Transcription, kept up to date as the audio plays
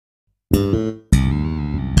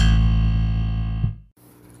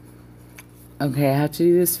Okay, I have to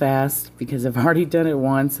do this fast because I've already done it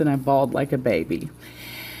once and I bawled like a baby.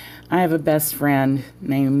 I have a best friend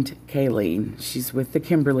named Kaylene. She's with the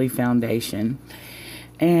Kimberly Foundation.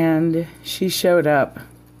 And she showed up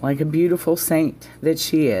like a beautiful saint that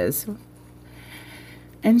she is.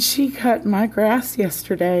 And she cut my grass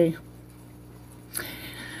yesterday.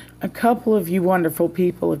 A couple of you wonderful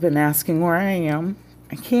people have been asking where I am.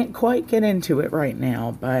 I can't quite get into it right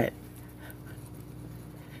now, but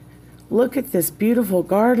look at this beautiful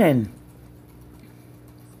garden.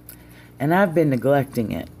 And I've been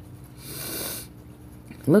neglecting it.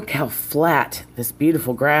 Look how flat this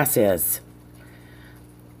beautiful grass is.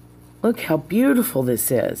 Look how beautiful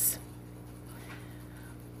this is.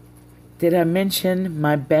 Did I mention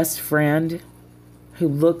my best friend who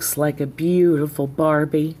looks like a beautiful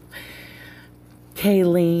Barbie?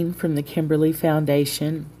 Kaylene from the Kimberly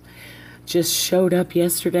Foundation just showed up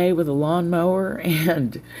yesterday with a lawnmower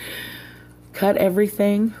and cut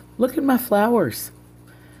everything. Look at my flowers.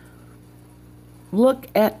 Look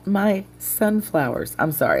at my sunflowers.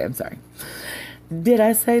 I'm sorry. Did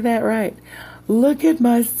I say that right? Look at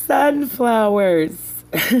my sunflowers.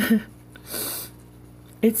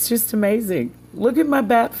 It's just amazing. Look at my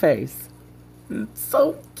bat face. It's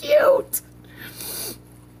so cute.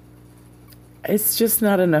 It's just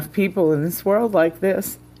not enough people in this world like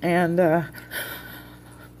this. And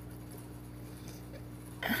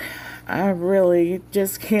I really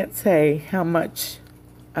just can't say how much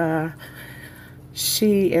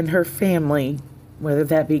she and her family, whether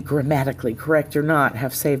that be grammatically correct or not,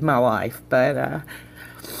 have saved my life. But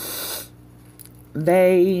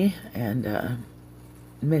they and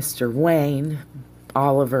Mr. Wayne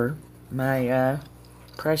Oliver, my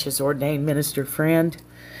precious ordained minister friend,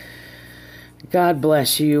 God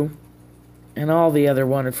bless you, and all the other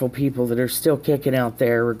wonderful people that are still kicking out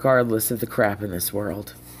there regardless of the crap in this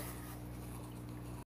world.